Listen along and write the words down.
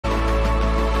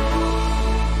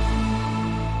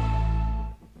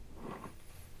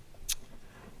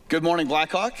Good morning,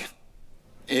 Blackhawk.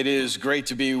 It is great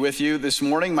to be with you this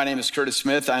morning. My name is Curtis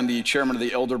Smith. I'm the chairman of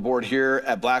the elder board here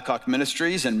at Blackhawk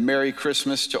Ministries, and Merry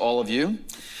Christmas to all of you.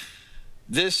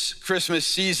 This Christmas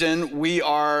season, we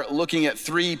are looking at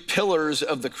three pillars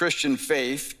of the Christian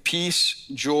faith: peace,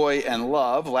 joy, and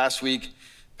love. Last week,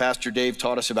 Pastor Dave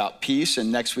taught us about peace,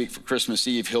 and next week for Christmas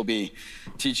Eve, he'll be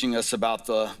teaching us about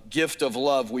the gift of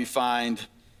love we find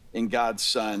in God's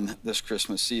Son this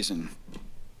Christmas season.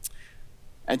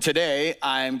 And today,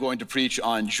 I'm going to preach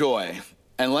on joy.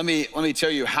 And let me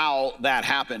tell you how that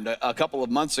happened. A couple of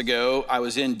months ago, I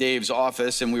was in Dave's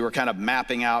office, and we were kind of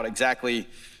mapping out exactly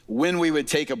when we would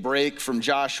take a break from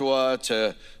Joshua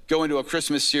to go into a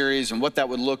Christmas series and what that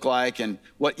would look like and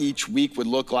what each week would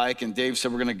look like. And Dave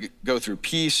said, we're going to go through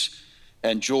peace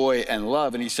and joy and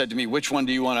love. And he said to me, which one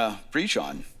do you want to preach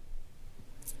on?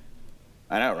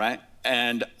 I know, right?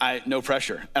 And no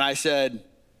pressure. And I said,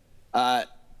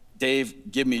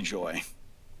 Dave, give me joy,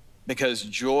 because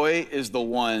joy is the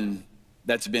one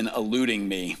that's been eluding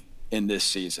me in this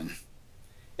season.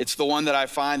 It's the one that I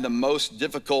find the most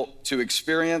difficult to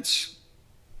experience.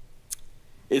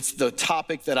 It's the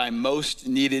topic that I most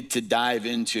needed to dive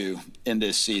into in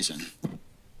this season.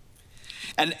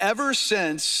 And ever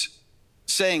since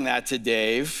saying that to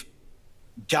Dave,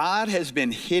 God has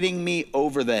been hitting me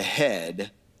over the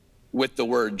head with the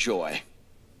word joy.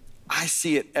 I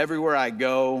see it everywhere I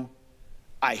go.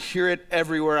 I hear it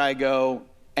everywhere I go.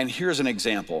 And here's an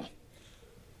example.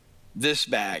 This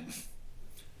bag.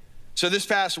 So this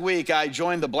past week, I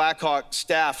joined the Blackhawk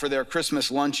staff for their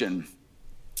Christmas luncheon.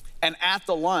 And at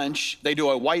the lunch, they do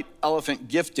a white elephant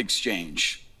gift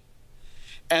exchange.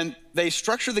 And they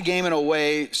structure the game in a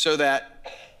way so that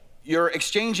you're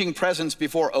exchanging presents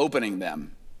before opening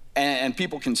them. And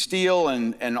people can steal,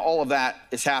 and all of that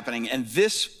is happening. And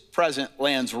this present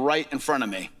lands right in front of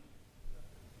me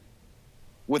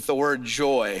with the word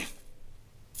joy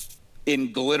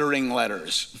in glittering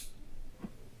letters.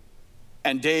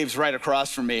 And Dave's right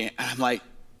across from me. And I'm like,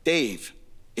 Dave,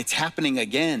 it's happening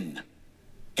again.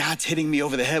 God's hitting me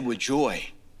over the head with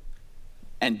joy.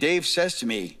 And Dave says to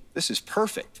me, this is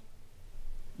perfect.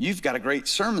 You've got a great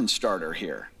sermon starter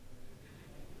here.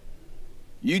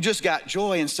 You just got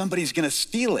joy and somebody's gonna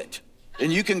steal it.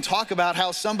 And you can talk about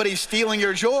how somebody's stealing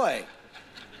your joy.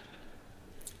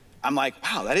 I'm like,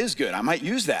 wow, that is good. I might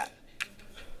use that.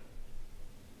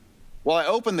 Well, I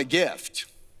opened the gift,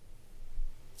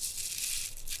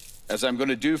 as I'm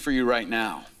gonna do for you right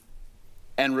now,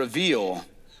 and reveal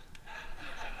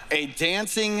a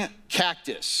dancing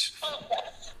cactus.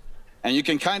 And you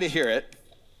can kind of hear it.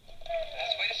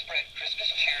 Best way to spread Christmas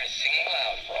cheer is singing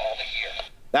loud for all to hear.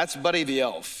 That's Buddy the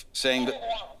Elf saying that.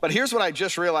 But here's what I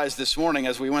just realized this morning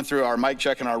as we went through our mic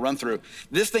check and our run through.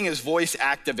 This thing is voice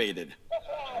activated.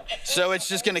 So it's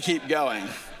just gonna keep going.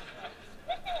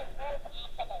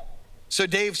 So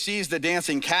Dave sees the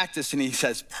dancing cactus and he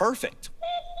says, perfect.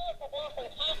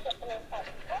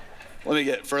 Let me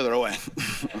get further away.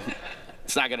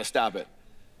 It's not gonna stop it.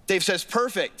 Dave says,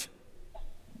 perfect.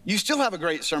 You still have a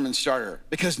great sermon starter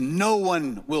because no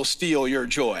one will steal your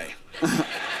joy.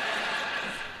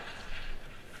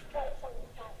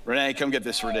 Renee, come get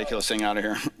this ridiculous thing out of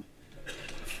here.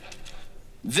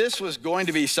 This was going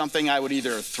to be something I would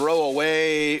either throw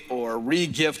away or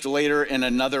re-gift later in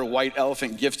another white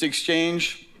elephant gift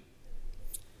exchange.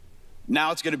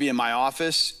 Now it's going to be in my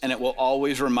office, and it will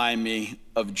always remind me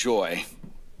of joy.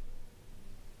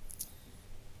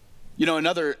 You know,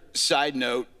 another side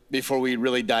note before we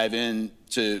really dive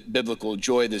into biblical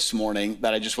joy this morning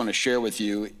that I just want to share with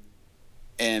you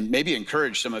and maybe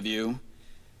encourage some of you.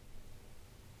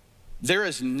 There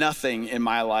is nothing in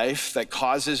my life that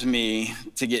causes me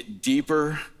to get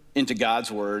deeper into God's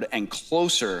word and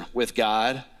closer with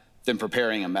God than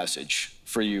preparing a message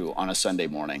for you on a Sunday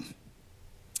morning.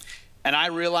 And I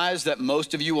realize that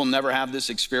most of you will never have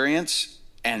this experience,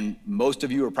 and most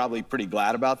of you are probably pretty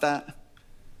glad about that.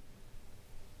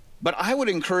 But I would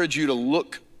encourage you to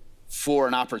look for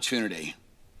an opportunity.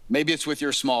 Maybe it's with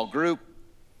your small group.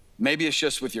 Maybe it's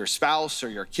just with your spouse or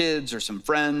your kids or some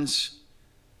friends.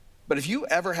 But if you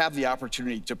ever have the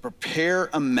opportunity to prepare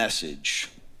a message,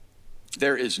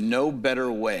 there is no better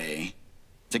way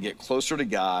to get closer to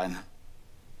God,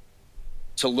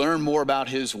 to learn more about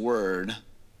his word,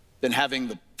 than having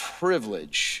the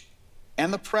privilege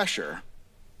and the pressure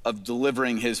of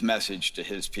delivering his message to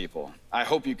his people. I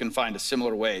hope you can find a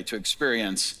similar way to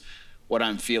experience what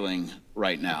I'm feeling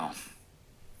right now.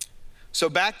 So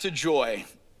back to joy.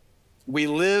 We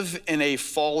live in a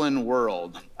fallen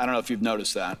world. I don't know if you've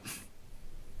noticed that.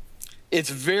 It's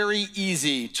very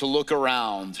easy to look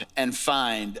around and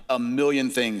find a million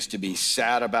things to be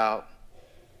sad about,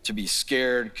 to be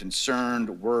scared,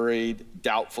 concerned, worried,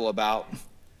 doubtful about.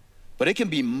 But it can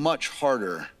be much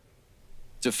harder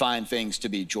to find things to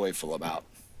be joyful about.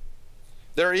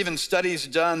 There are even studies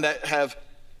done that have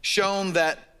shown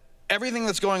that everything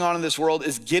that's going on in this world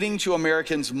is getting to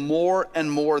Americans more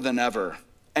and more than ever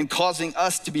and causing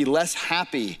us to be less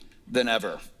happy than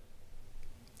ever.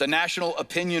 The National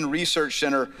Opinion Research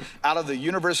Center out of the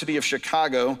University of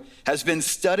Chicago has been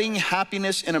studying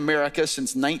happiness in America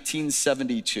since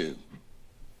 1972.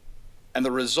 And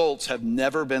the results have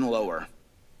never been lower.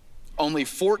 Only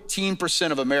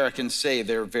 14% of Americans say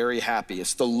they're very happy.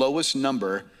 It's the lowest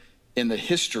number in the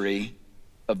history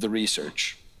of the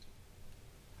research.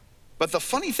 But the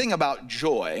funny thing about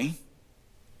joy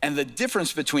and the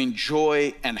difference between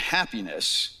joy and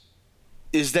happiness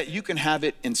is that you can have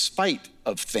it in spite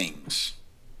of things,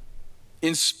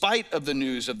 in spite of the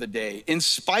news of the day, in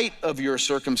spite of your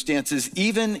circumstances,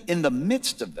 even in the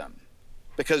midst of them,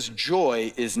 because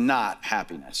joy is not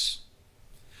happiness.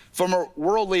 From a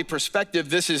worldly perspective,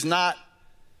 this is not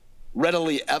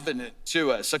readily evident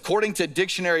to us. According to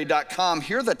dictionary.com,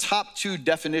 here are the top 2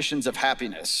 definitions of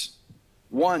happiness.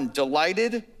 1,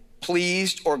 delighted,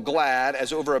 pleased, or glad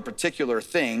as over a particular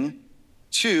thing.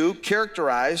 2,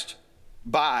 characterized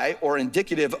by or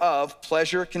indicative of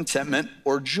pleasure, contentment,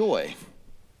 or joy.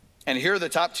 And here are the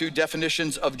top 2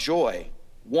 definitions of joy.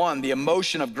 1, the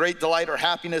emotion of great delight or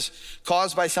happiness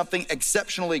caused by something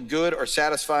exceptionally good or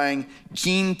satisfying,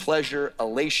 keen pleasure,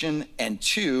 elation. And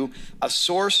 2, a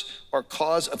source or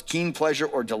cause of keen pleasure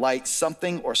or delight,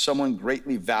 something or someone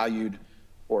greatly valued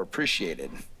or appreciated.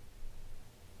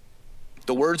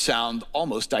 The words sound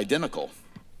almost identical.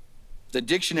 The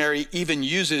dictionary even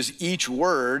uses each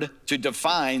word to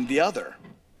define the other.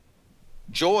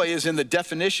 Joy is in the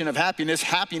definition of happiness.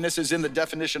 Happiness is in the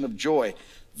definition of joy.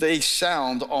 They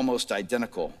sound almost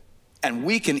identical, and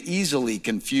we can easily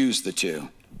confuse the two.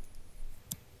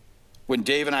 When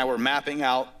Dave and I were mapping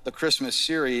out the Christmas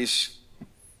series,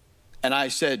 and I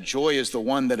said joy is the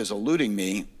one that is eluding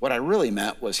me, what I really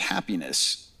meant was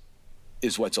happiness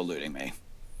is what's eluding me.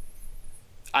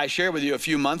 I shared with you a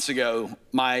few months ago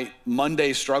my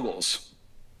Monday struggles.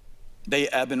 They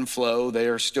ebb and flow. They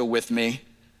are still with me.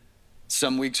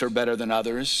 Some weeks are better than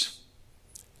others.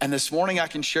 And this morning I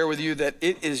can share with you that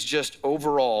it is just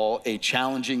overall a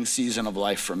challenging season of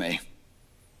life for me.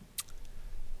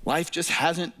 Life just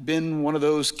hasn't been one of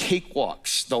those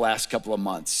cakewalks the last couple of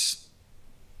months.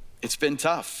 It's been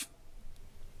tough.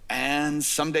 And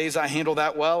some days I handle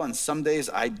that well, and some days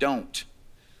I don't.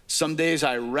 Some days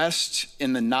I rest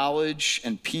in the knowledge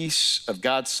and peace of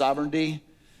God's sovereignty.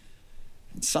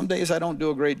 And some days I don't do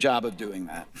a great job of doing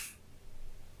that.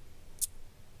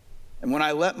 And when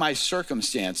I let my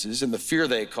circumstances and the fear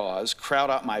they cause crowd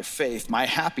out my faith, my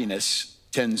happiness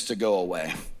tends to go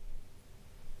away.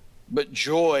 But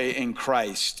joy in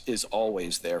Christ is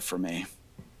always there for me.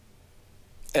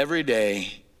 Every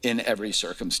day, in every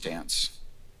circumstance.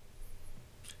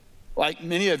 Like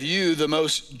many of you, the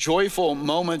most joyful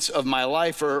moments of my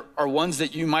life are ones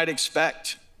that you might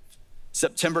expect.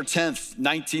 September 10th,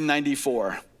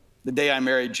 1994, the day I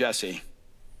married Jessie.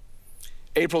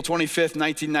 April 25th,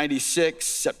 1996,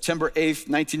 September 8th,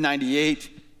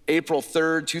 1998, April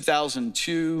 3rd,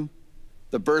 2002,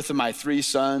 the birth of my 3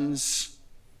 sons,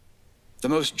 the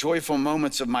most joyful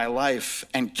moments of my life,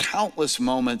 and countless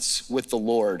moments with the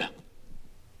Lord.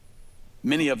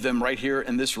 Many of them right here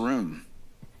in this room.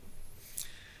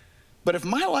 But if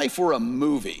my life were a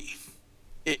movie,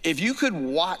 if you could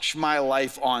watch my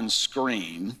life on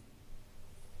screen,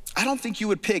 I don't think you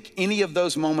would pick any of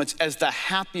those moments as the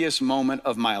happiest moment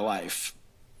of my life.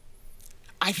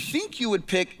 I think you would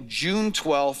pick June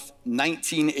 12th,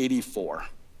 1984.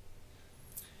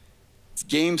 It's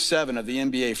Game 7 of the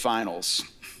NBA Finals.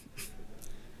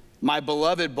 My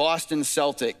beloved Boston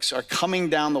Celtics are coming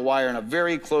down the wire in a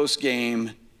very close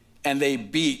game, and they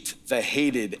beat the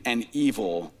hated and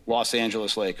evil Los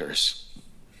Angeles Lakers.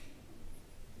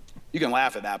 You can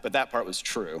laugh at that, but that part was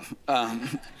true.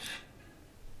 And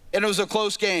it was a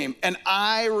close game, and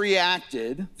I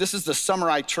reacted. This is the summer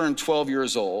I turned 12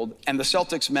 years old, and the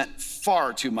Celtics meant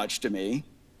far too much to me.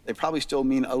 They probably still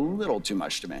mean a little too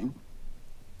much to me.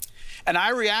 And I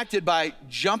reacted by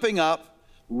jumping up,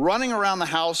 running around the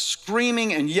house,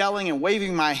 screaming and yelling and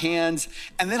waving my hands.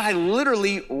 And then I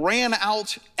literally ran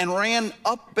out and ran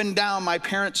up and down my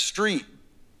parents' street,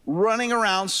 running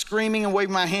around, screaming and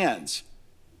waving my hands.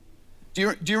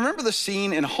 Do you remember the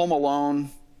scene in Home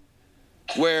Alone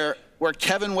where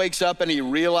Kevin wakes up and he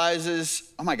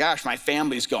realizes, oh my gosh, my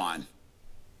family's gone.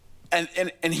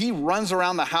 And he runs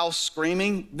around the house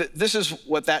screaming? This is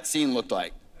what that scene looked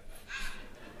like.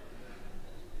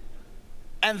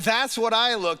 And that's what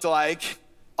I looked like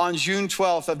on June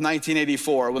 12th of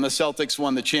 1984 when the Celtics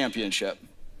won the championship.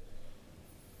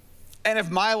 And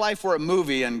if my life were a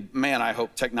movie, and man, I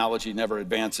hope technology never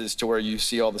advances to where you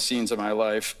see all the scenes of my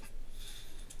life,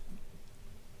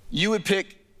 you would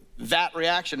pick that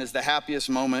reaction as the happiest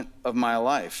moment of my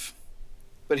life.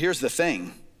 But here's the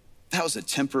thing, that was a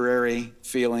temporary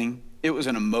feeling. It was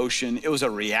an emotion, it was a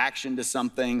reaction to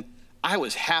something. I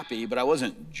was happy, but I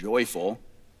wasn't joyful.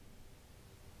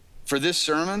 For this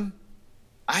sermon,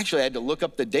 I actually had to look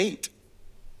up the date.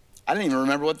 I didn't even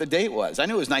remember what the date was. I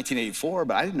knew it was 1984,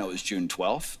 but I didn't know it was June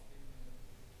 12th.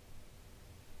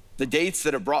 The dates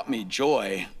that have brought me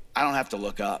joy, I don't have to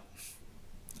look up.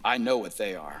 I know what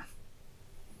they are.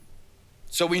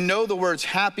 So we know the words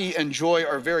happy and joy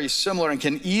are very similar and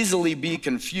can easily be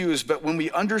confused, but when we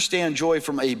understand joy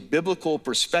from a biblical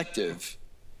perspective,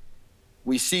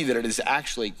 we see that it is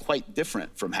actually quite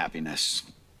different from happiness.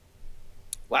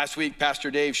 Last week,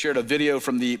 Pastor Dave shared a video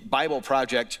from the Bible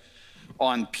Project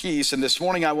on peace, and this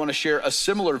morning I want to share a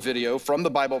similar video from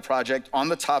the Bible Project on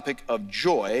the topic of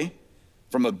joy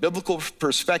from a biblical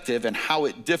perspective and how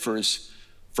it differs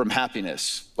from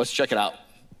happiness. Let's check it out.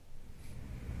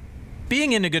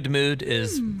 Being in a good mood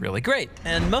is really great,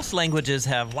 and most languages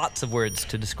have lots of words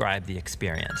to describe the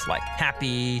experience, like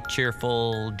happy,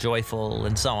 cheerful, joyful,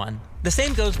 and so on. The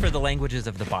same goes for the languages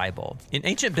of the Bible. In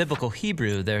ancient biblical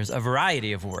Hebrew, there's a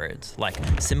variety of words, like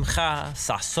simcha,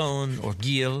 sason, or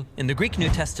gil. In the Greek New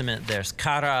Testament, there's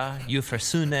kara,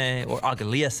 euphrosune, or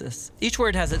agaliasis. Each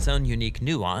word has its own unique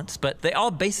nuance, but they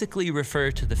all basically refer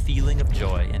to the feeling of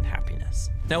joy and happiness.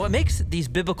 Now, what makes these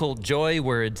biblical joy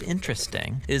words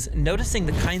interesting is noticing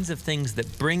the kinds of things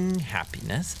that bring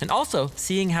happiness, and also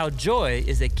seeing how joy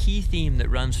is a key theme that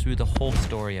runs through the whole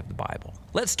story of the Bible.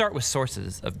 Let's start with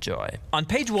sources of joy. On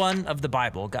page 1 of the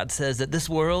Bible, God says that this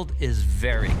world is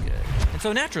very good. And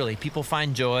so naturally, people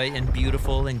find joy in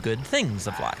beautiful and good things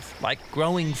of life, like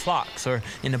growing flocks or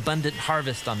an abundant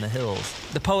harvest on the hills.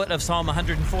 The poet of Psalm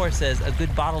 104 says, a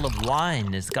good bottle of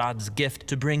wine is God's gift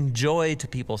to bring joy to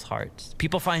people's hearts.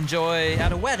 People find joy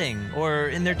at a wedding or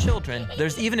in their children.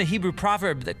 There's even a Hebrew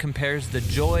proverb that compares the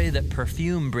joy that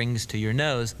perfume brings to your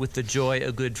nose with the joy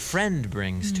a good friend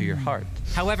brings to your heart.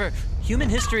 However, human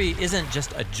history isn't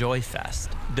just a joy fest.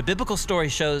 The biblical story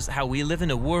shows how we live in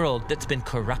a world that's been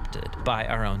corrupted by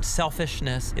our own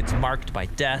selfishness. It's marked by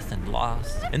death and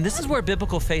loss. And this is where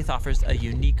biblical faith offers a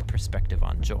unique perspective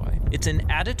on joy. It's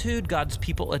an attitude God's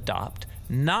people adopt,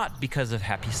 not because of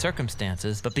happy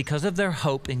circumstances, but because of their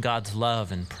hope in God's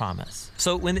love and promise.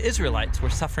 So when the Israelites were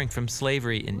suffering from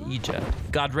slavery in Egypt,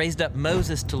 God raised up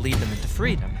Moses to lead them into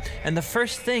freedom. And the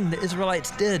first thing the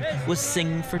Israelites did was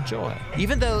sing for joy.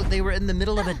 Even though they were in the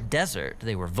middle of a desert,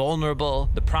 they were vulnerable,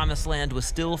 the promised land was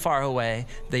still far away,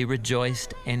 they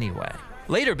rejoiced anyway.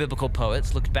 Later biblical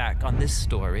poets looked back on this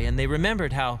story and they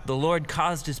remembered how the Lord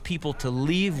caused his people to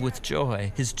leave with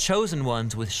joy, his chosen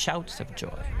ones with shouts of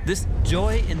joy. This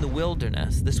joy in the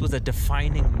wilderness, this was a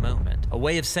defining moment, a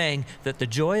way of saying that the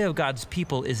joy of God's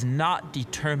people is not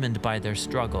determined by their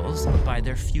struggles, but by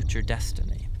their future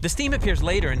destiny. This theme appears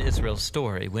later in Israel's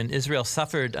story, when Israel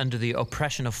suffered under the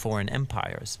oppression of foreign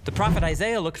empires. The prophet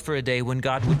Isaiah looked for a day when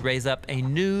God would raise up a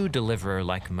new deliverer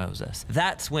like Moses.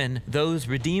 That's when those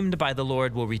redeemed by the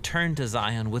Lord will return to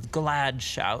Zion with glad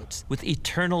shouts, with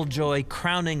eternal joy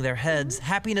crowning their heads.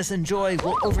 Happiness and joy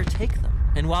will overtake them.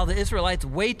 And while the Israelites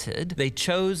waited, they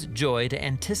chose joy to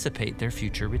anticipate their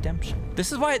future redemption.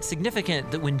 This is why it's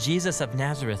significant that when Jesus of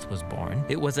Nazareth was born,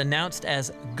 it was announced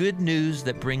as good news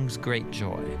that brings great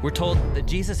joy. We're told that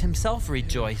Jesus himself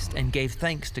rejoiced and gave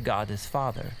thanks to God his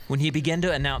Father when he began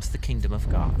to announce the kingdom of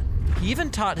God. He even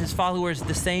taught his followers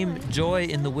the same joy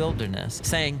in the wilderness,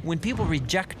 saying, when people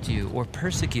reject you or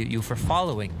persecute you for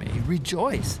following me,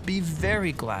 rejoice, be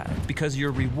very glad, because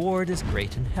your reward is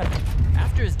great in heaven.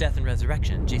 After his death and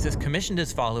resurrection, Jesus commissioned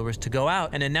his followers to go out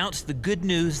and announce the good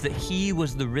news that he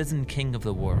was the risen King of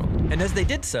the world. And as they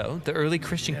did so, the early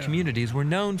Christian communities were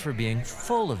known for being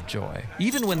full of joy,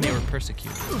 even when they were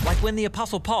persecuted. Like when the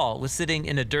Apostle Paul was sitting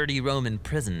in a dirty Roman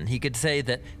prison, he could say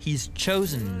that he's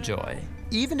chosen joy,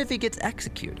 even if he gets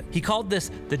executed. He called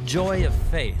this the joy of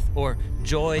faith, or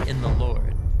joy in the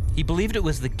Lord. He believed it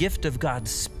was the gift of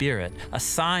God's Spirit, a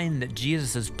sign that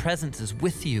Jesus' presence is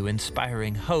with you,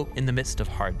 inspiring hope in the midst of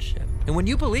hardship. And when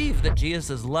you believe that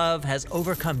Jesus' love has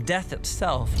overcome death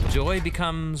itself, joy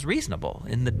becomes reasonable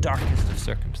in the darkest of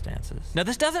circumstances. Now,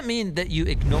 this doesn't mean that you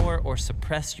ignore or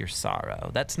suppress your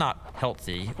sorrow. That's not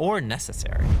healthy or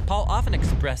necessary. Paul often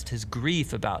expressed his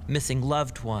grief about missing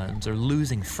loved ones or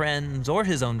losing friends or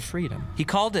his own freedom. He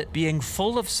called it being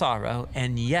full of sorrow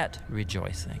and yet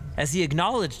rejoicing. As he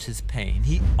acknowledged his pain,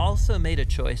 he also made a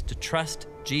choice to trust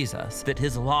Jesus, that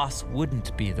his loss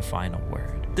wouldn't be the final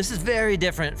word. This is very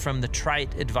different from the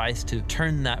trite advice to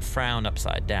turn that frown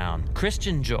upside down.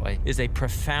 Christian joy is a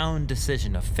profound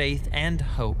decision of faith and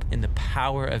hope in the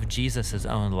power of Jesus'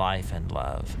 own life and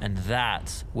love. And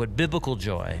that's what biblical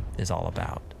joy is all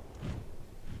about.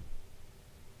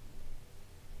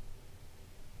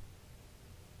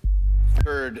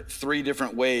 Heard three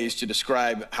different ways to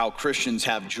describe how Christians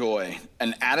have joy: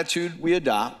 an attitude we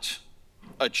adopt,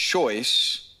 a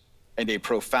choice, and a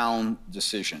profound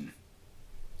decision.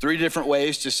 Three different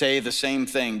ways to say the same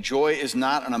thing. Joy is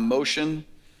not an emotion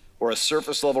or a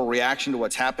surface level reaction to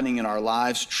what's happening in our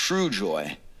lives. True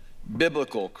joy,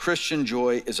 biblical Christian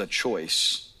joy, is a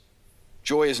choice.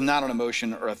 Joy is not an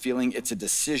emotion or a feeling, it's a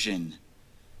decision.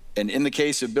 And in the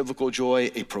case of biblical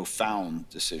joy, a profound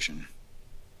decision.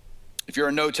 If you're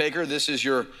a note taker, this is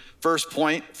your first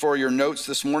point for your notes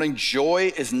this morning.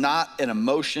 Joy is not an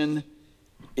emotion,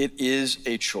 it is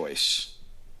a choice.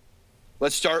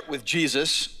 Let's start with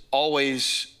Jesus,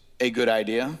 always a good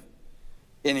idea.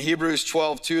 In Hebrews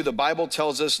 12:2, the Bible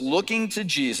tells us, looking to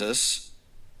Jesus,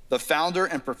 the founder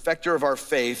and perfecter of our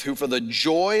faith, who for the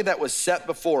joy that was set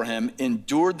before him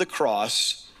endured the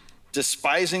cross,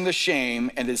 despising the shame,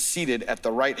 and is seated at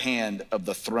the right hand of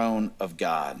the throne of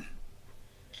God.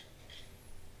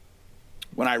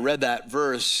 When I read that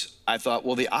verse, I thought,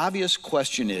 well, the obvious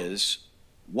question is,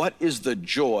 what is the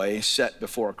joy set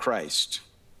before Christ?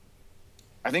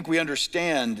 I think we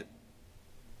understand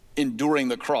enduring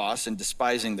the cross and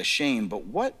despising the shame, but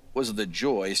what was the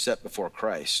joy set before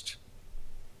Christ?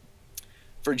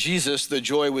 For Jesus, the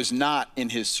joy was not in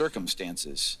his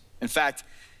circumstances. In fact,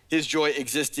 his joy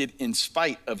existed in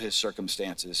spite of his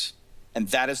circumstances. And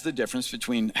that is the difference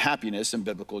between happiness and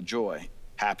biblical joy.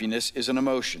 Happiness is an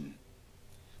emotion.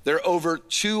 There are over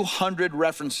 200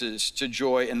 references to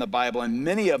joy in the Bible, and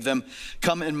many of them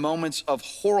come in moments of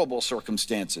horrible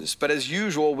circumstances. But as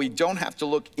usual, we don't have to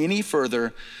look any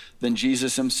further than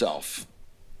Jesus himself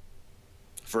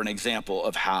for an example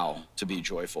of how to be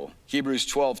joyful. Hebrews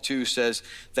 12:2 says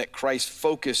that Christ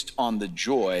focused on the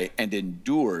joy and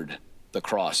endured the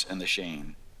cross and the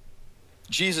shame.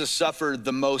 Jesus suffered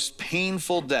the most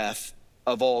painful death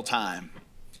of all time,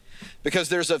 because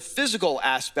there's a physical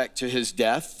aspect to his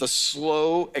death, the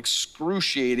slow,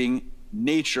 excruciating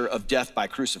nature of death by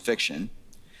crucifixion.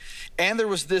 And there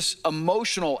was this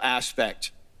emotional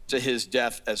aspect to his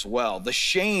death as well. The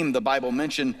shame the Bible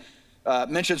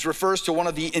mentions refers to one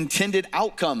of the intended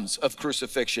outcomes of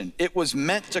crucifixion. It was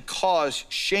meant to cause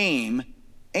shame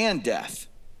and death.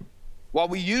 While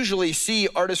we usually see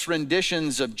artist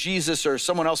renditions of Jesus or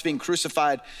someone else being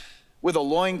crucified with a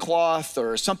loincloth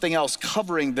or something else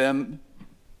covering them,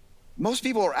 most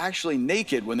people are actually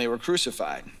naked when they were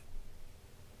crucified.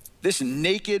 This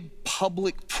naked,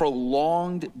 public,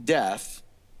 prolonged death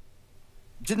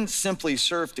didn't simply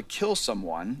serve to kill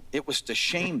someone, it was to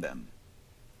shame them,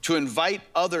 to invite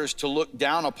others to look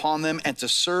down upon them, and to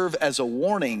serve as a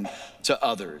warning to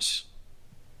others.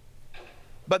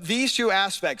 But these two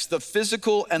aspects, the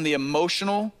physical and the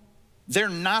emotional, they're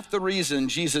not the reason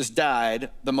Jesus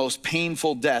died the most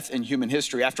painful death in human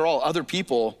history. After all, other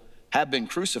people have been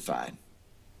crucified.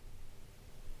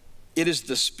 It is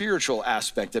the spiritual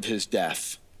aspect of his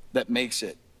death that makes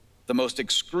it the most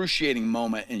excruciating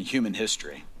moment in human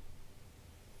history.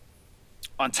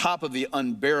 On top of the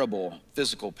unbearable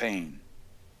physical pain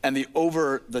and the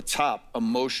over-the-top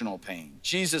emotional pain,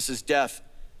 Jesus' death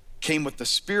came with the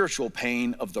spiritual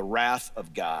pain of the wrath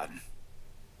of God.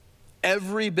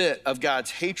 Every bit of God's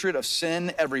hatred of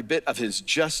sin, every bit of his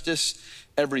justice,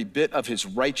 every bit of his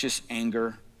righteous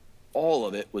anger, all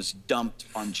of it was dumped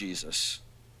on Jesus.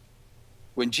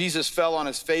 When Jesus fell on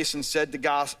his face and said to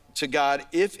God,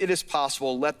 if it is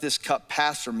possible, let this cup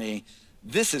pass from me,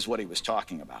 this is what he was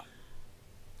talking about.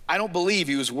 I don't believe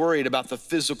he was worried about the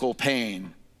physical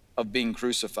pain of being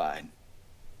crucified.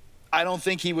 I don't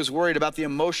think he was worried about the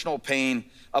emotional pain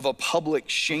of a public,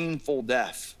 shameful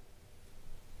death.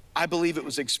 I believe it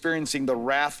was experiencing the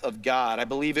wrath of God. I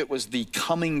believe it was the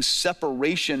coming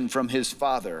separation from his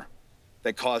Father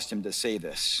that caused him to say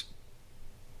this.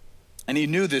 And he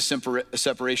knew this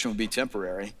separation would be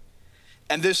temporary.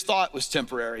 And this thought was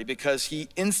temporary because he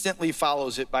instantly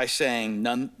follows it by saying,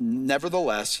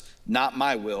 nevertheless, not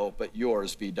my will, but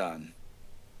yours be done.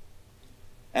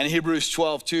 And Hebrews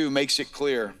 12:2 makes it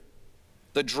clear.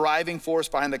 The driving force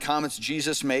behind the comments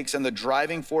Jesus makes and the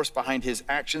driving force behind his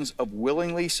actions of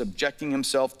willingly subjecting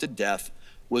himself to death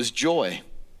was joy.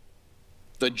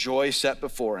 The joy set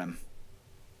before him.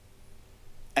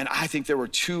 And I think there were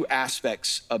two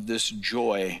aspects of this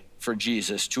joy for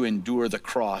Jesus to endure the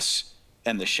cross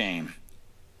and the shame.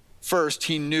 First,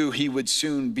 he knew he would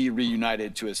soon be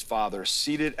reunited to his Father,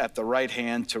 seated at the right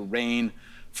hand to reign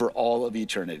for all of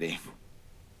eternity.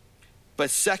 But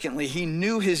secondly, he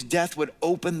knew his death would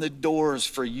open the doors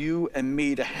for you and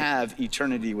me to have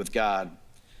eternity with God.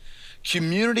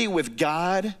 Community with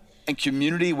God and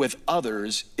community with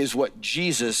others is what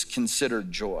Jesus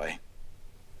considered joy.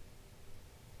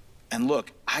 And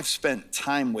look, I've spent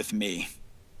time with me.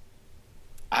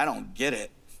 I don't get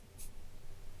it.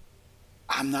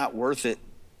 I'm not worth it.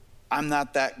 I'm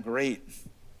not that great.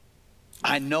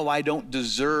 I know I don't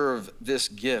deserve this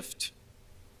gift.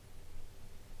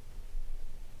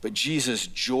 But Jesus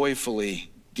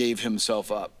joyfully gave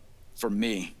himself up for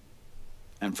me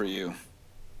and for you.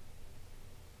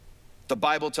 The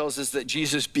Bible tells us that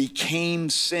Jesus became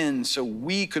sin so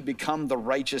we could become the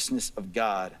righteousness of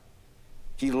God.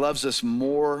 He loves us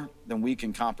more than we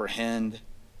can comprehend,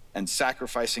 and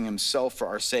sacrificing himself for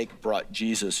our sake brought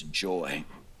Jesus joy.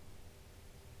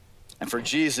 And for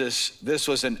Jesus, this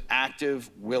was an active,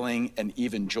 willing, and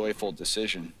even joyful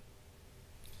decision.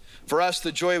 For us,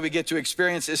 the joy we get to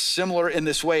experience is similar in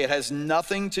this way. It has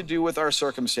nothing to do with our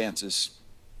circumstances.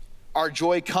 Our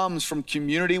joy comes from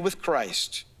community with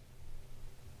Christ.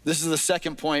 This is the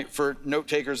second point for note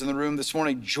takers in the room this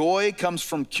morning. Joy comes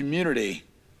from community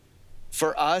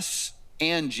for us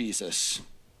and Jesus.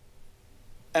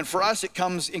 And for us, it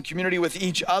comes in community with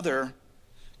each other,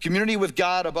 community with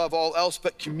God above all else,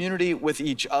 but community with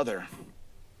each other.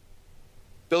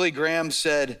 Billy Graham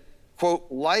said, quote,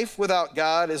 life without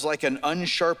God is like an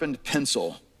unsharpened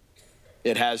pencil.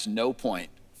 It has no point.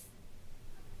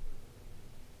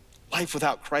 Life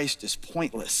without Christ is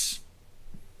pointless.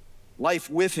 Life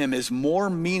with him is more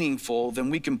meaningful than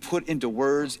we can put into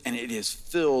words, and it is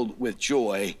filled with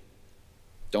joy.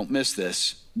 Don't miss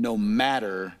this, no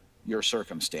matter your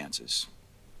circumstances.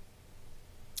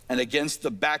 And against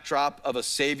the backdrop of a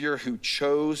Savior who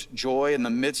chose joy in the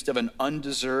midst of an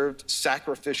undeserved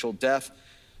sacrificial death,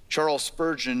 Charles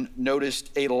Spurgeon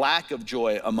noticed a lack of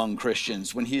joy among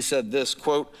Christians when he said this,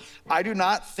 quote, I do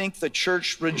not think the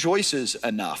church rejoices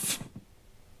enough.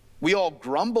 We all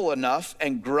grumble enough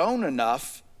and groan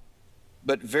enough,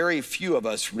 but very few of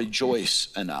us rejoice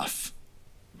enough.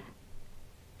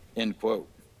 End quote.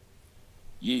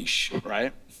 Yeesh,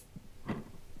 right?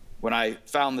 When I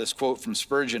found this quote from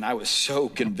Spurgeon, I was so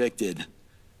convicted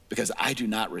because I do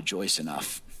not rejoice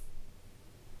enough.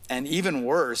 And even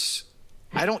worse,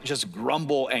 I don't just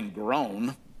grumble and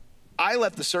groan. I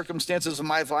let the circumstances of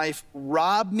my life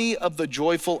rob me of the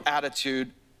joyful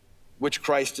attitude which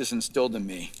Christ has instilled in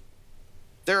me.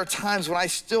 There are times when I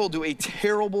still do a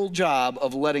terrible job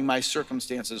of letting my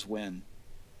circumstances win.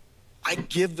 I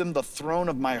give them the throne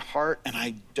of my heart and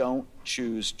I don't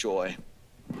choose joy.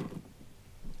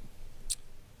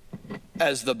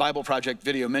 As the Bible Project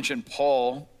video mentioned,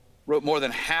 Paul wrote more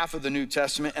than half of the New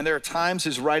Testament, and there are times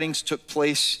his writings took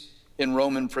place in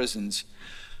Roman prisons.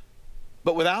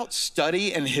 But without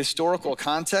study and historical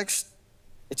context,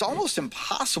 it's almost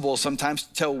impossible sometimes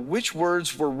to tell which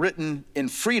words were written in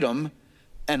freedom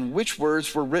and which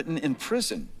words were written in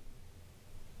prison,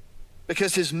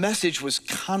 because his message was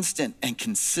constant and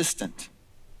consistent.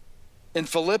 In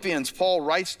Philippians, Paul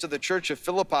writes to the church of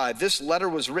Philippi, this letter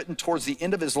was written towards the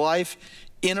end of his life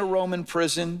in a Roman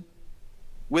prison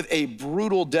with a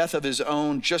brutal death of his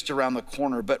own just around the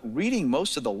corner. But reading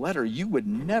most of the letter, you would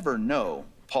never know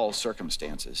Paul's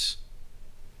circumstances.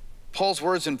 Paul's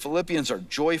words in Philippians are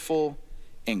joyful,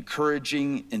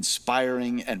 encouraging,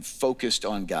 inspiring, and focused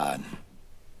on God.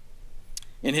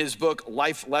 In his book,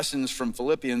 Life Lessons from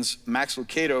Philippians, Max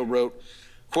Lucado wrote,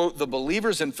 quote, the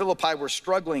believers in Philippi were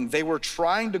struggling. They were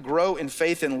trying to grow in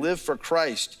faith and live for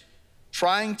Christ,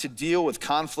 trying to deal with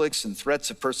conflicts and threats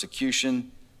of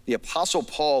persecution. The Apostle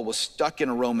Paul was stuck in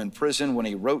a Roman prison when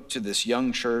he wrote to this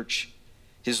young church.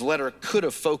 His letter could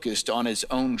have focused on his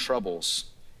own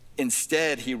troubles.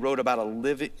 Instead, he wrote about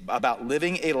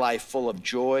living a life full of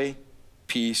joy,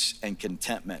 peace, and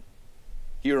contentment.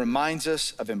 He reminds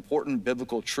us of important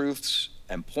biblical truths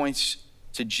and points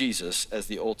to Jesus as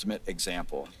the ultimate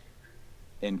example,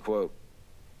 end quote.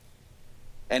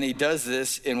 And he does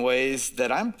this in ways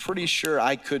that I'm pretty sure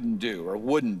I couldn't do or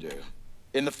wouldn't do.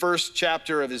 In the first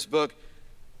chapter of his book,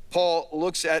 Paul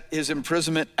looks at his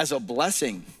imprisonment as a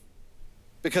blessing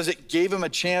because it gave him a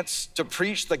chance to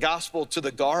preach the gospel to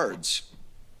the guards.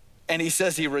 And he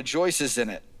says he rejoices in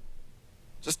it.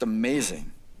 Just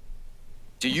amazing.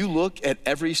 Do you look at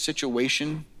every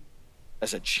situation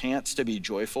as a chance to be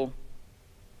joyful?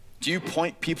 Do you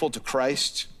point people to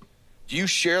Christ? Do you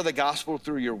share the gospel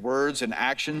through your words and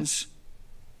actions?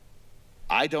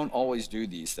 I don't always do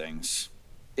these things.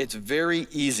 It's very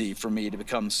easy for me to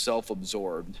become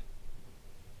self-absorbed.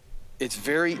 It's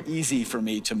very easy for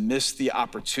me to miss the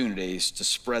opportunities to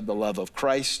spread the love of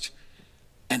Christ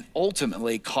and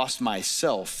ultimately cost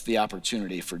myself the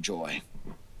opportunity for joy.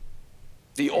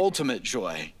 The ultimate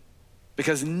joy,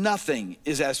 because nothing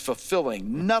is as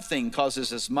fulfilling, nothing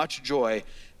causes as much joy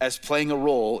as playing a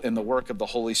role in the work of the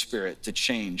Holy Spirit to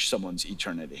change someone's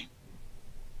eternity.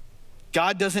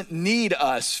 God doesn't need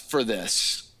us for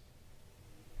this,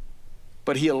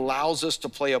 but he allows us to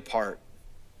play a part.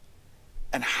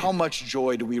 And how much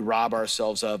joy do we rob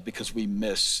ourselves of because we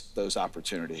miss those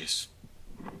opportunities?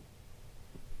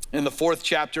 In the 4th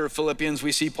chapter of Philippians,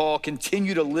 we see Paul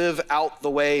continue to live out the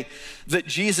way that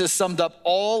Jesus summed up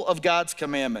all of God's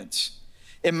commandments.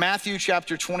 In Matthew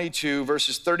chapter 22,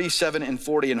 verses 37 and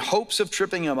 40, in hopes of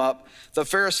tripping him up, the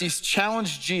Pharisees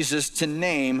challenged Jesus to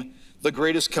name the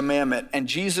greatest commandment. And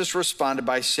Jesus responded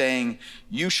by saying,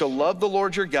 "You shall love the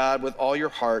Lord your God with all your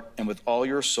heart and with all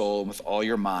your soul and with all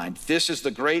your mind. This is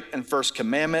the great and first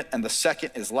commandment, and the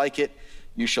second is like it.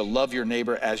 You shall love your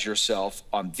neighbor as yourself.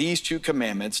 On these 2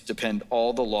 commandments depend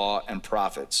all the law and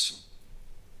prophets."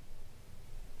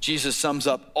 Jesus sums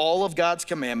up all of God's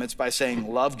commandments by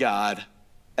saying, love God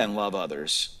and love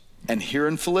others. And here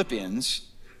in Philippians,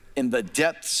 in the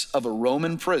depths of a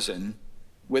Roman prison,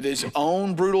 with his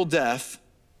own brutal death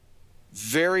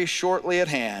very shortly at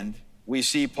hand, we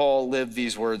see Paul live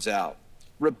these words out.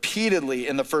 Repeatedly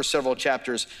in the first several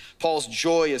chapters, Paul's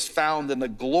joy is found in the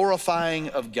glorifying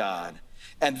of God.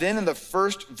 And then in the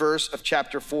first verse of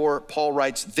chapter 4, Paul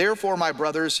writes, "Therefore, my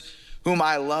brothers, whom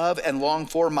I love and long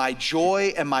for, my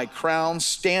joy and my crown,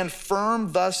 stand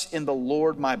firm thus in the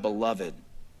Lord, my beloved."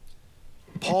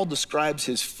 Paul describes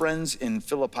his friends in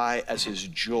Philippi as his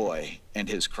joy and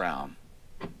his crown.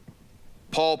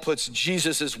 Paul puts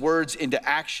Jesus' words into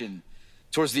action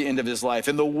towards the end of his life.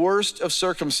 In the worst of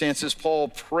circumstances, Paul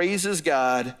praises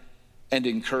God and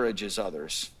encourages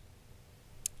others.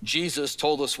 Jesus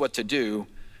told us what to do,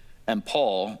 and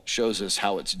Paul shows us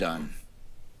how it's done.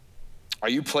 Are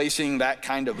you placing that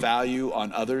kind of value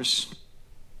on others?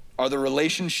 Are the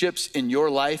relationships in your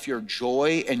life your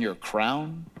joy and your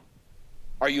crown?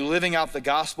 Are you living out the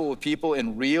gospel with people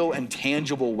in real and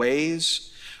tangible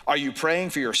ways? Are you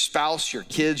praying for your spouse, your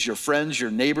kids, your friends,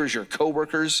 your neighbors, your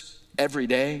coworkers every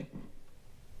day?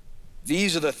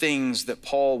 These are the things that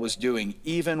Paul was doing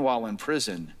even while in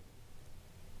prison,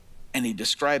 and he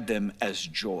described them as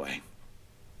joy.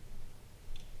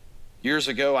 Years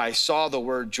ago, I saw the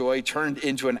word joy turned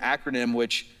into an acronym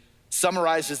which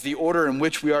summarizes the order in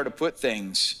which we are to put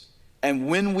things. And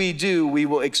when we do, we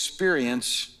will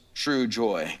experience true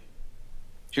joy.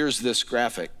 Here's this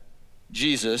graphic: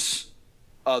 Jesus,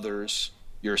 others,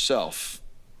 yourself.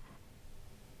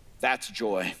 That's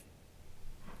joy.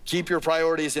 Keep your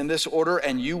priorities in this order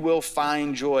and you will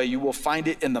find joy. You will find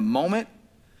it in the moment.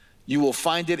 You will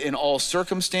find it in all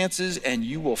circumstances, and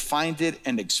you will find it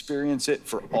and experience it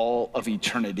for all of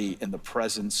eternity in the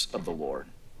presence of the Lord.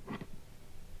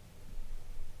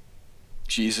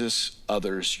 Jesus,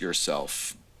 others,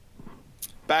 yourself.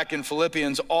 Back in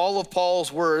Philippians, all of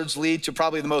Paul's words lead to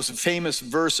probably the most famous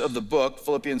verse of the book,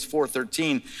 Philippians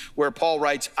 4:13, where Paul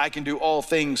writes, "I can do all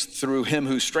things through him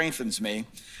who strengthens me."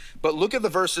 But look at the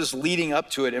verses leading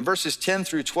up to it. In verses 10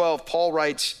 through 12, Paul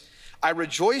writes, "I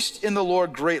rejoiced in the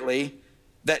Lord greatly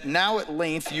that now at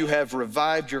length you have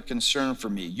revived your concern for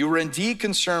me. You were indeed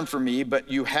concerned for me, but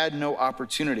you had no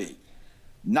opportunity.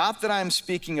 Not that I am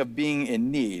speaking of being in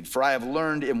need, for I have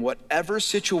learned in whatever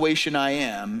situation I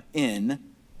am in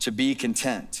to be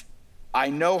content. I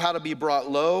know how to be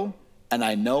brought low, and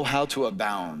I know how to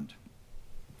abound.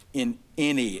 In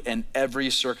any and every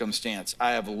circumstance,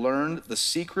 I have learned the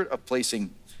secret of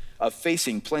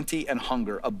facing plenty and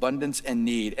hunger, abundance and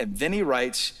need." And then he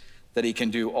writes that he can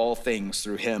do all things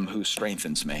through him who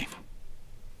strengthens me.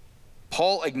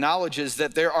 Paul acknowledges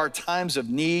that there are times of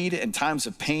need and times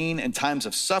of pain and times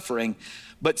of suffering,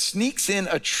 but sneaks in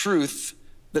a truth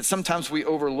that sometimes we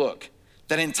overlook,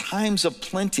 that in times of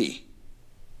plenty,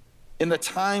 in the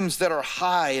times that are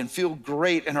high and feel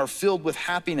great and are filled with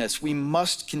happiness, we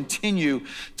must continue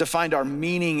to find our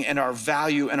meaning and our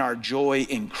value and our joy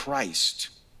in Christ.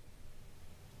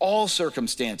 All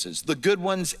circumstances, the good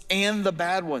ones and the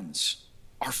bad ones,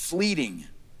 are fleeting.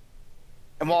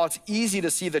 And while it's easy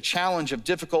to see the challenge of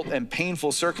difficult and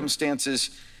painful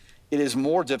circumstances, it is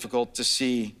more difficult to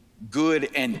see good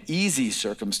and easy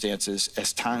circumstances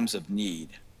as times of need.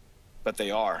 But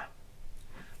they are.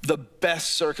 The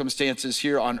best circumstances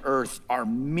here on earth are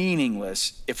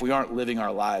meaningless if we aren't living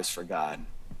our lives for God.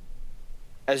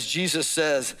 As Jesus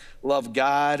says, love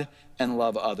God and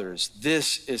love others.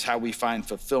 This is how we find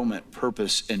fulfillment,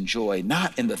 purpose, and joy,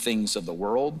 not in the things of the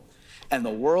world. And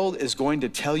the world is going to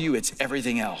tell you it's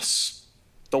everything else.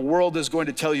 The world is going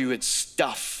to tell you it's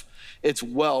stuff, it's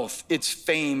wealth, it's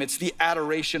fame, it's the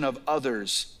adoration of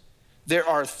others. There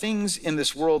are things in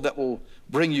this world that will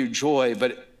bring you joy,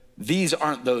 but these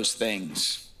aren't those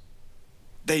things.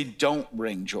 They don't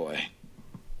bring joy.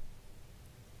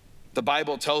 The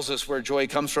Bible tells us where joy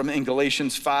comes from in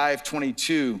Galatians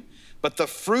 5:22. But the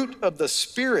fruit of the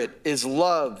Spirit is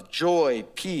love, joy,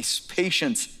 peace,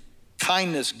 patience,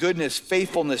 kindness, goodness,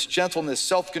 faithfulness, gentleness,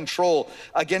 self-control.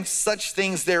 Against such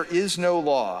things there is no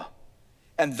law.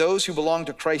 And those who belong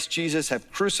to Christ Jesus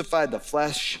have crucified the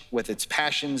flesh with its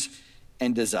passions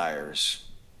and desires.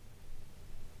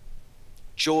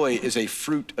 Joy is a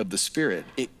fruit of the Spirit.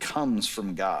 It comes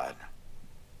from God.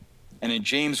 And in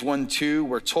James 1:2,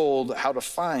 we're told how to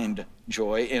find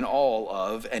joy in all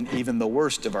of and even the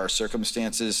worst of our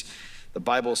circumstances. The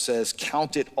Bible says,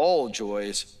 count it all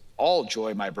joy,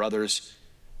 my brothers,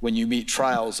 when you meet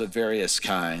trials of various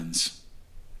kinds.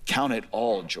 Count it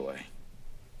all joy.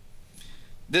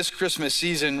 This Christmas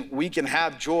season, we can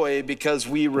have joy because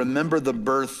we remember the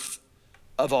birth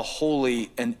of a holy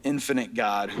and infinite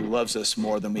God who loves us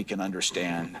more than we can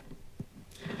understand.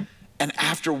 And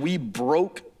after we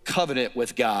broke covenant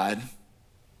with God,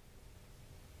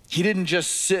 he didn't just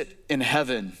sit in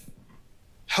heaven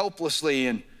helplessly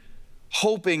and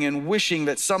hoping and wishing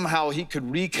that somehow he could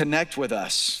reconnect with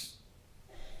us.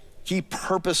 He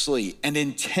purposely and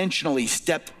intentionally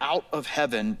stepped out of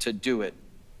heaven to do it.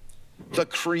 The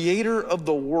creator of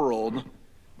the world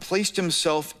placed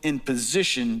himself in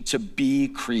position to be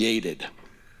created.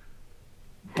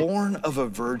 Born of a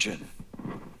virgin,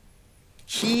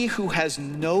 he who has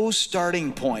no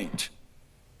starting point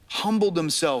humbled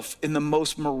himself in the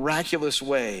most miraculous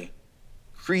way,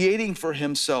 creating for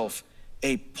himself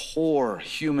a poor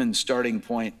human starting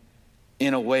point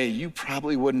in a way you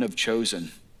probably wouldn't have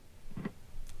chosen.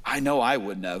 I know I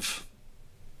wouldn't have.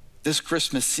 This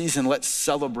Christmas season, let's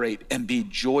celebrate and be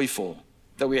joyful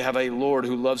that we have a Lord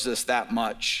who loves us that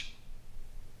much.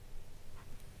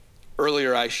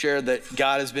 Earlier, I shared that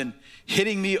God has been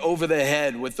hitting me over the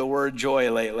head with the word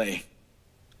joy lately.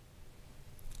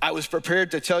 I was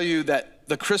prepared to tell you that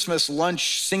the Christmas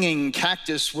lunch singing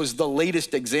cactus was the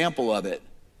latest example of it,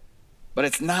 but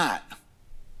it's not,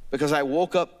 because I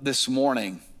woke up this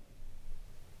morning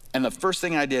and the first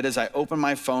thing I did is I opened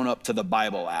my phone up to the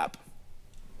Bible app,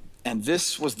 and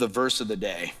this was the verse of the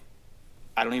day.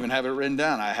 I don't even have it written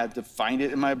down. I had to find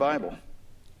it in my Bible.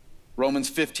 Romans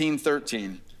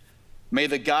 15:13. May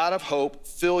the God of hope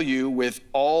fill you with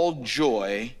all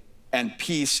joy and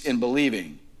peace in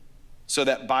believing, so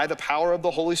that by the power of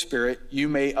the Holy Spirit, you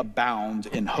may abound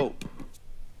in hope.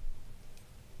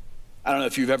 I don't know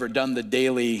if you've ever done the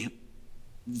daily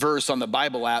verse on the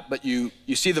Bible app, but you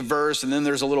see the verse and then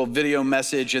there's a little video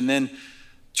message, and then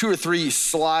 2 or 3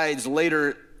 slides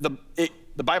later,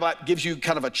 the Bible app gives you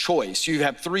kind of a choice. You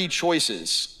have 3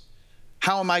 choices.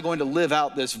 How am I going to live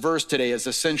out this verse today is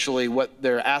essentially what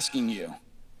they're asking you.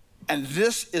 And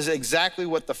this is exactly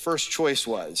what the first choice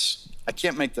was. I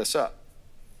can't make this up.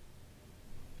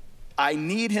 I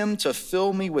need him to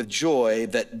fill me with joy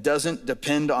that doesn't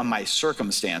depend on my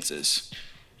circumstances.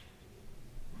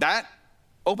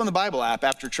 Open the Bible app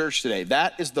after church today.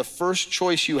 That is the first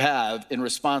choice you have in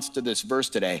response to this verse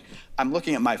today. I'm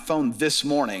looking at my phone this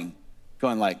morning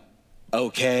going like,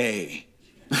 okay,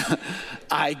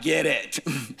 I get it.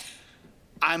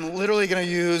 I'm literally gonna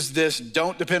use this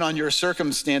don't depend on your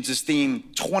circumstances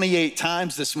theme 28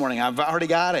 times this morning. I've already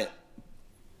got it.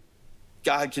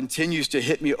 God continues to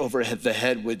hit me over the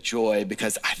head with joy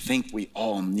because I think we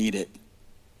all need it.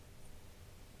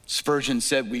 Spurgeon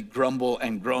said we grumble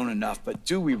and groan enough, but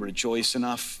do we rejoice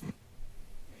enough?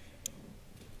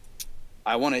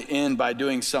 I want to end by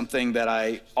doing something that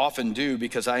I often do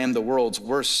because I am the world's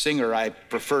worst singer. I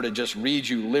prefer to just read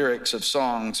you lyrics of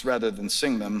songs rather than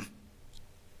sing them.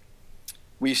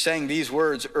 We sang these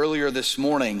words earlier this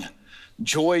morning: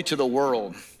 joy to the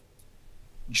world.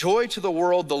 Joy to the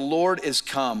world, the Lord is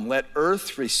come. Let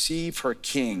earth receive her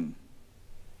King.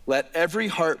 Let every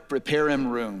heart prepare him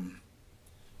room.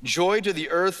 Joy to the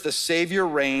earth, the Savior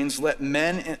reigns. Let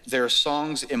men their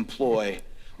songs employ,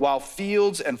 while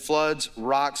fields and floods,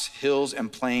 rocks, hills,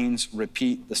 and plains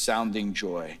repeat the sounding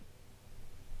joy.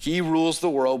 He rules the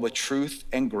world with truth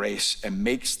and grace and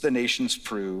makes the nations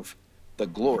prove the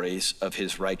glories of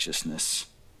his righteousness.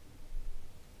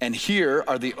 And here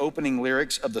are the opening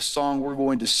lyrics of the song we're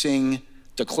going to sing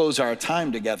to close our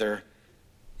time together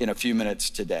in a few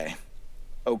minutes today.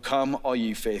 O come, all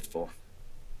ye faithful.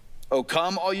 O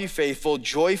come, all ye faithful,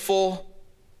 joyful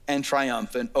and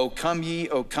triumphant. O come ye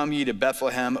to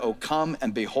Bethlehem. O come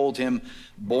and behold him,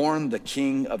 born the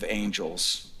King of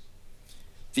angels.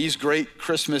 These great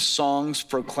Christmas songs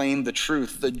proclaim the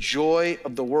truth. The joy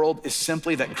of the world is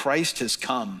simply that Christ has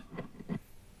come.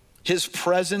 His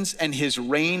presence and his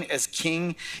reign as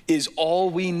king is all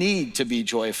we need to be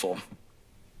joyful.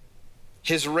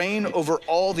 His reign over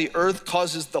all the earth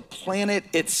causes the planet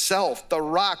itself, the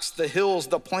rocks, the hills,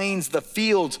 the plains, the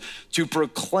fields, to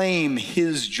proclaim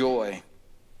his joy.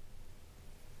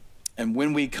 And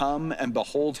when we come and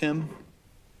behold him,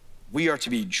 we are to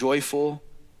be joyful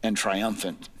and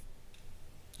triumphant.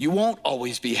 You won't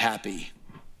always be happy.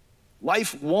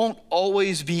 Life won't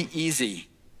always be easy,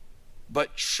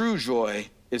 but true joy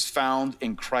is found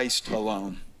in Christ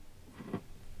alone.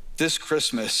 This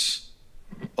Christmas,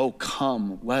 oh,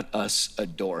 come, let us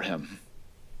adore him.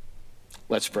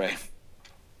 Let's pray.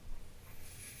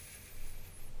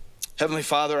 Heavenly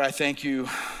Father, I thank you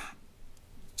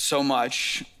so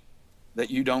much that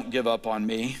you don't give up on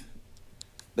me,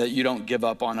 that you don't give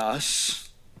up on us,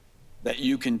 that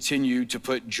you continue to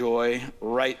put joy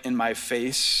right in my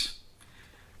face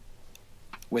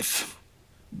with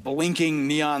blinking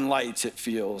neon lights, it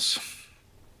feels.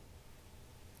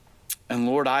 And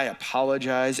Lord, I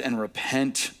apologize and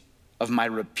repent of my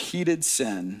repeated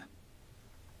sin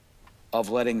of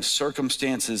letting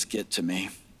circumstances get to me,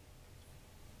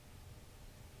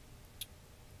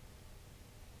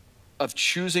 of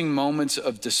choosing moments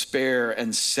of despair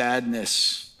and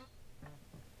sadness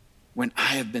when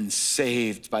I have been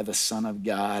saved by the Son of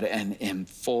God and am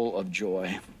full of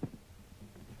joy.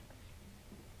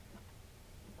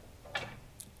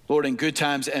 Lord, in good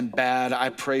times and bad, I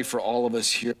pray for all of us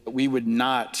here that we would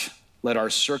not let our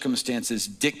circumstances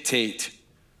dictate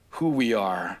who we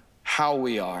are, how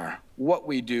we are, what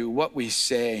we do, what we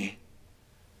say.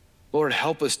 Lord,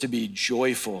 help us to be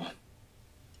joyful.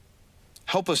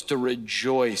 Help us to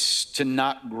rejoice, to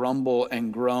not grumble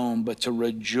and groan, but to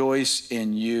rejoice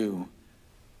in you.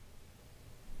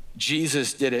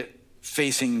 Jesus did it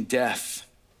facing death.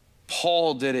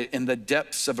 Paul did it in the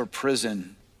depths of a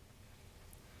prison.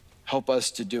 Help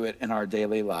us to do it in our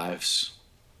daily lives.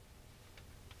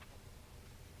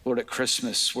 Lord, at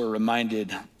Christmas, we're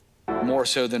reminded more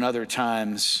so than other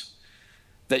times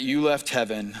that you left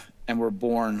heaven and were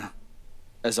born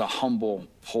as a humble,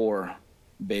 poor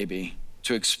baby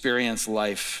to experience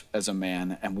life as a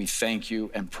man. And we thank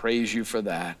you and praise you for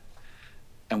that.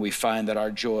 And we find that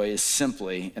our joy is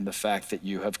simply in the fact that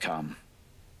you have come.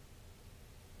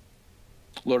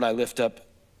 Lord, I lift up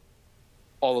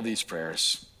all of these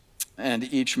prayers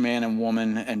and each man and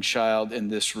woman and child in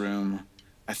this room.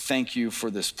 I thank you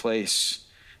for this place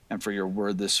and for your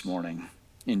word this morning.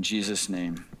 In Jesus'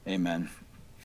 name, amen.